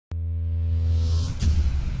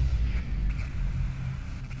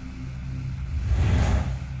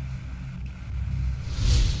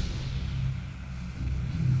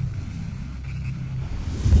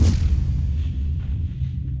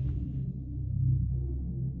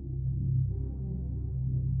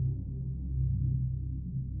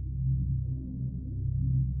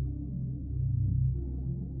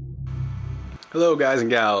Hello guys and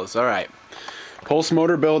gals. Alright, pulse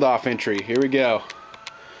motor build off entry. Here we go.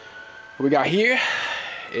 What we got here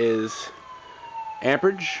is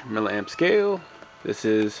amperage, milliamp scale. This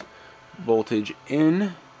is voltage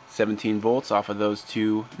in, 17 volts off of those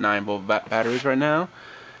two 9-volt batteries right now.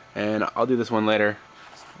 And I'll do this one later.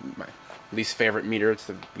 It's my least favorite meter. It's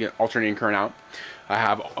the alternating current out. I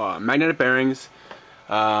have magnetic bearings.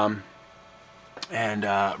 Right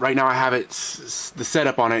now I have it, the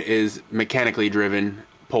setup on it is mechanically driven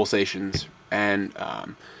pulsations, and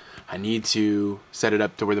I need to set it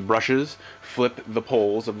up to where the brushes flip the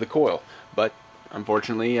poles of the coil, but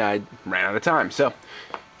unfortunately I ran out of time. So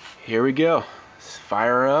here we go. Let's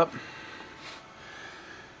fire up.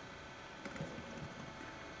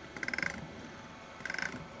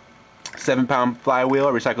 £7-pound flywheel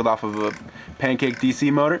recycled off of a pancake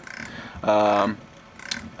DC motor.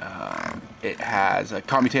 It has a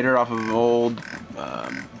commutator off of an old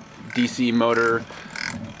DC motor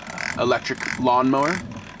electric lawnmower.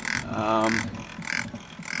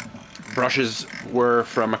 Brushes were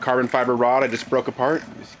from a carbon fiber rod I just broke apart.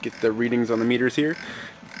 Just get the readings on the meters here.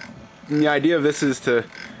 And the idea of this is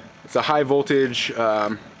it's a high voltage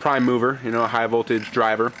prime mover, a high voltage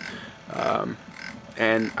driver.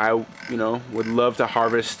 And I, would love to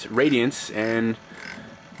harvest radiance and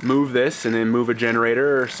move this and then move a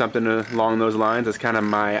generator or something along those lines. That's kind of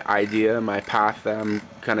my idea, my path that I'm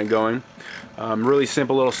kind of going. Really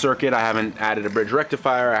simple little circuit. I haven't added a bridge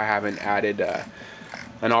rectifier. I haven't added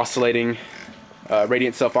an oscillating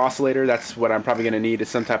radiant self oscillator. That's what I'm probably going to need, is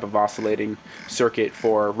some type of oscillating circuit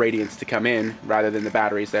for radiance to come in rather than the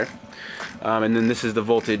batteries there. And then this is the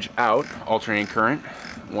voltage out, alternating current,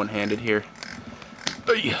 one-handed here.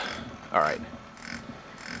 Alright.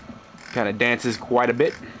 Kind of dances quite a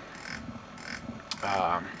bit.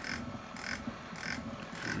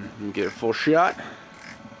 Get a full shot.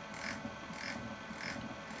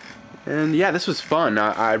 And yeah, this was fun.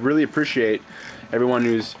 I really appreciate everyone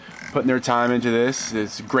who's putting their time into this.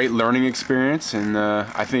 It's a great learning experience, and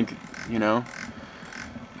I think,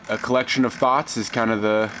 a collection of thoughts is kind of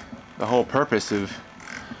the whole purpose of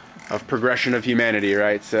progression of humanity,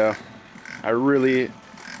 right? So I really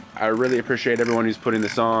appreciate everyone who's putting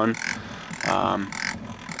this on,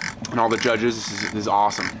 and all the judges. This is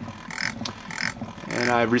awesome. And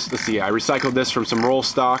I recycled this from some roll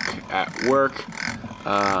stock at work,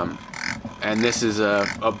 and this is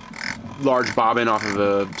a large bobbin off of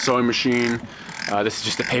a sewing machine. This is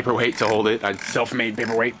just a paperweight to hold it. A self-made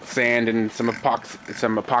paperweight, sand, and some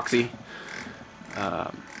epoxy.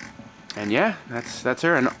 And yeah, that's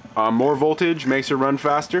her. And more voltage makes her run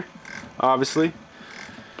faster, obviously.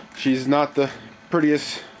 She's not the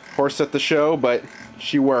prettiest horse at the show, but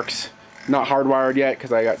she works. Not hardwired yet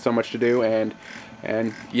because I got so much to do, and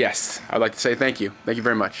yes, I'd like to say thank you. Thank you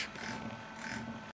very much.